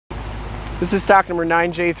This is stock number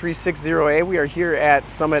 9J360A. We are here at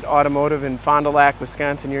Summit Automotive in Fond du Lac,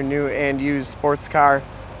 Wisconsin, your new and used sports car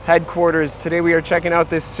headquarters. Today we are checking out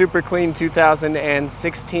this super clean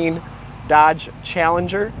 2016 Dodge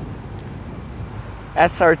Challenger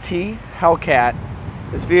SRT Hellcat.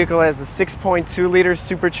 This vehicle has a 6.2 liter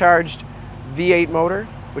supercharged V8 motor,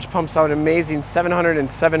 which pumps out an amazing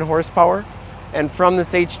 707 horsepower. And from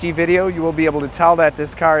this HD video, you will be able to tell that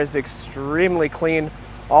this car is extremely clean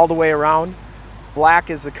all the way around. Black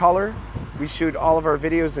is the color. We shoot all of our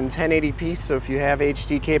videos in 1080p, so if you have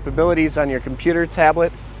HD capabilities on your computer,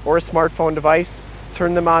 tablet, or smartphone device,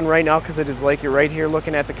 turn them on right now, because it is like you're right here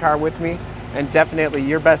looking at the car with me, and definitely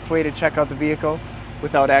your best way to check out the vehicle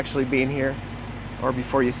without actually being here or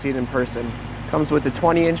before you see it in person. Comes with the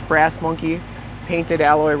 20-inch Brass Monkey painted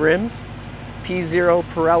alloy rims, Pzero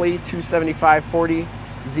Pirelli 275/40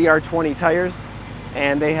 ZR20 tires,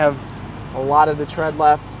 and they have a lot of the tread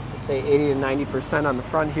left. I'd say 80 to 90% on the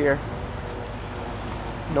front here.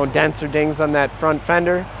 No dents or dings on that front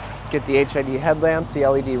fender. Get the HID headlamps, the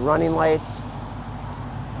LED running lights.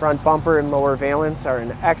 Front bumper and lower valence are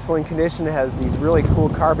in excellent condition. It has these really cool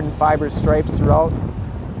carbon fiber stripes throughout,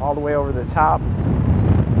 all the way over the top.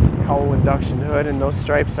 Cowl induction hood, and those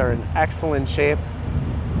stripes are in excellent shape,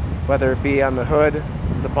 whether it be on the hood,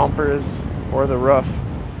 the bumpers, or the roof.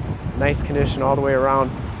 Nice condition all the way around.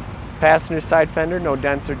 Passenger side fender, no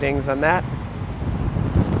dents or dings on that.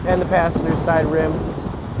 And the passenger side rim,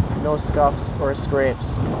 no scuffs or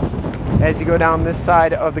scrapes. As you go down this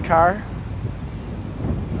side of the car,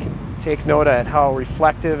 take note at how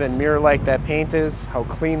reflective and mirror-like that paint is, how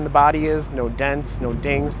clean the body is, no dents, no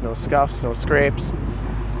dings, no scuffs, no scrapes.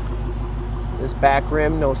 This back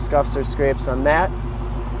rim, no scuffs or scrapes on that.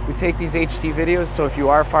 We take these HD videos, so if you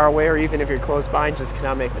are far away or even if you're close by and just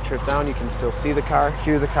cannot make the trip down, you can still see the car,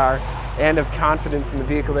 hear the car, and have confidence in the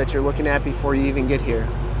vehicle that you're looking at before you even get here.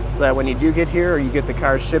 So that when you do get here or you get the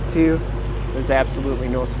car shipped to you, there's absolutely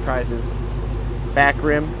no surprises. Back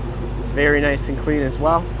rim, very nice and clean as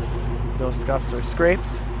well. No scuffs or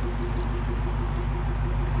scrapes.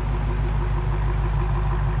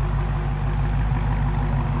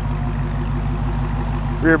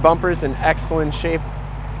 Rear bumper's in excellent shape.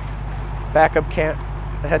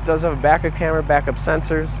 The head does have a backup camera, backup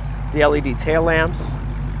sensors, the LED tail lamps.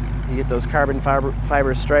 You get those carbon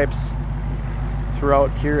fiber stripes throughout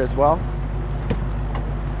here as well.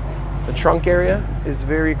 The trunk area is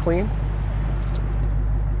very clean.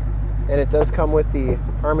 And it does come with the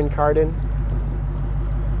Harmon Kardon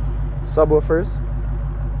subwoofers,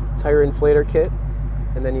 tire inflator kit,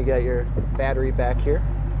 and then you got your battery back here.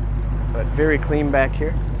 But very clean back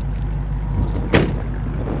here.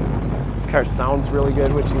 This car sounds really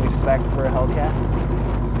good, which you'd expect for a Hellcat.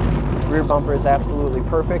 Rear bumper is absolutely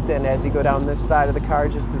perfect, and as you go down this side of the car,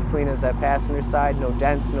 just as clean as that passenger side. No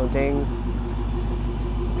dents, no dings.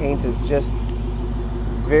 Paint is just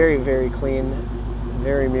very, very clean,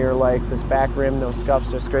 very mirror-like. This back rim, no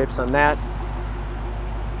scuffs or scrapes on that.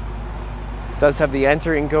 It does have the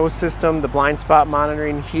enter and go system, the blind spot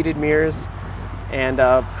monitoring, heated mirrors, and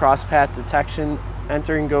cross path detection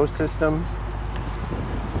enter and go system.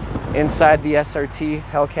 Inside the SRT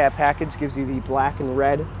Hellcat package gives you the black and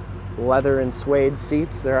red leather and suede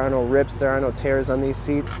seats. There are no rips, there are no tears on these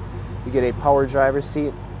seats. You get a power driver's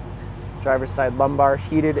seat, driver's side lumbar,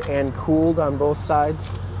 heated and cooled on both sides.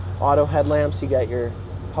 Auto headlamps, you got your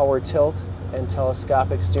power tilt and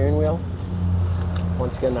telescopic steering wheel.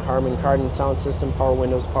 Once again, the Harmon Kardon sound system, power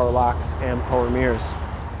windows, power locks, and power mirrors.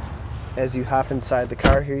 As you hop inside the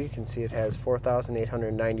car here, you can see it has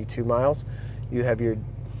 4,892 miles. You have your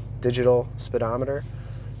digital speedometer,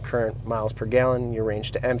 current miles per gallon, your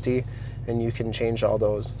range to empty, and you can change all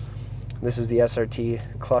those. This is the SRT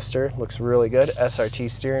cluster, looks really good.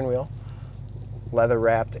 SRT steering wheel, leather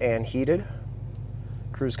wrapped and heated.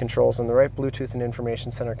 Cruise controls on the right, Bluetooth and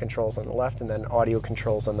information center controls on the left, and then audio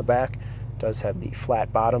controls on the back. Does have the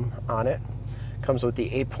flat bottom on it. Comes with the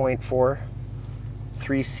 8.4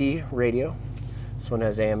 3C radio. This one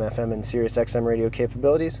has AM, FM, and Sirius XM radio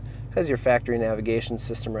capabilities. Has your factory navigation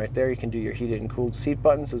system right there. You can do your heated and cooled seat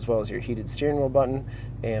buttons as well as your heated steering wheel button,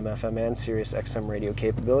 AM, FM, and Sirius XM radio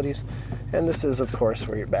capabilities. And this is, of course,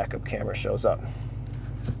 where your backup camera shows up.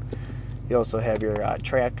 You also have your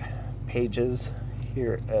track pages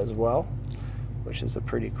here as well, which is a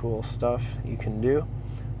pretty cool stuff you can do.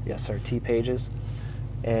 The SRT pages.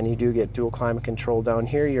 And you do get dual climate control down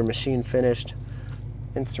here, your machine finished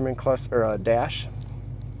instrument cluster or dash,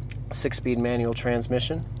 6-speed manual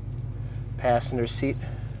transmission, passenger seat,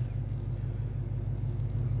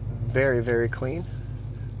 very, very clean.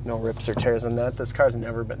 No rips or tears on that. This car's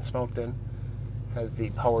never been smoked in. Has the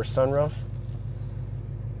power sunroof.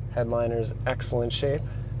 Headliner's excellent shape,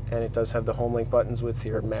 and it does have the Homelink buttons with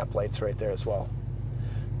your map lights right there as well.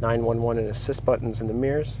 911 and assist buttons in the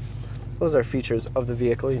mirrors. Those are features of the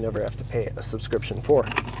vehicle you never have to pay a subscription for.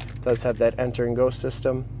 It does have that enter and go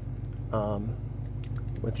system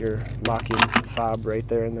with your locking fob right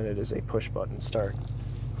there, and then it is a push button start.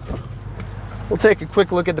 We'll take a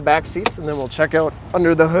quick look at the back seats and then we'll check out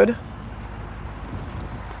under the hood.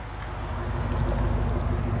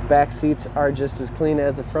 Back seats are just as clean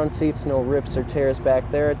as the front seats, no rips or tears back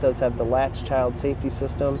there. It does have the Latch child safety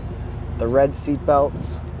system, the red seat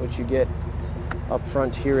belts, which you get up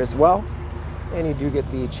front here as well, and you do get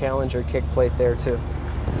the Challenger kick plate there too.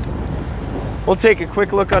 We'll take a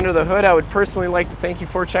quick look under the hood. I would personally like to thank you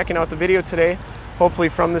for checking out the video today. Hopefully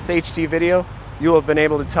from this HD video, you'll have been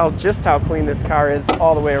able to tell just how clean this car is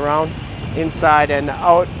all the way around, inside and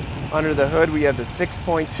out. Under the hood, we have the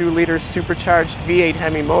 6.2 liter supercharged V8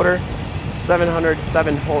 Hemi motor,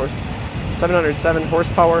 707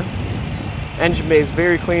 horsepower. Engine bay is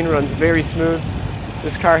very clean, runs very smooth.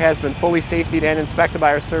 This car has been fully safetied and inspected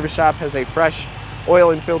by our service shop, has a fresh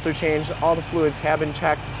oil and filter change. All the fluids have been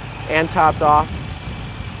checked and topped off.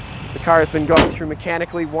 The car has been gone through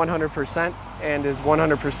mechanically 100% and is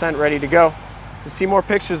 100% ready to go. To see more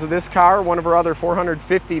pictures of this car, one of our other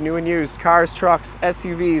 450 new and used cars, trucks,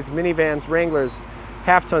 SUVs, minivans, Wranglers,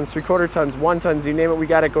 half tons, 3/4 tons, 1 tons, you name it, we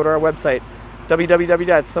got it. Go to our website,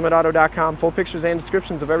 www.summitauto.com. Full pictures and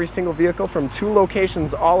descriptions of every single vehicle from 2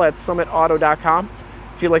 locations, all at summitauto.com.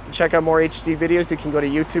 If you'd like to check out more HD videos, you can go to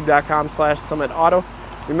youtube.com/summitauto.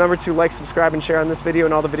 Remember to like, subscribe, and share on this video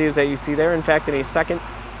and all the videos that you see there. In fact, in a second,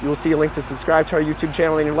 you will see a link to subscribe to our YouTube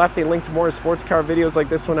channel on your left, a link to more sports car videos like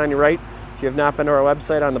this one on your right. If you have not been to our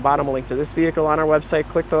website, on the bottom, a link to this vehicle on our website.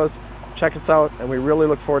 Click those, check us out, and we really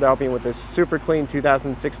look forward to helping you with this super clean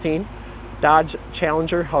 2016 Dodge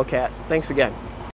Challenger Hellcat. Thanks again.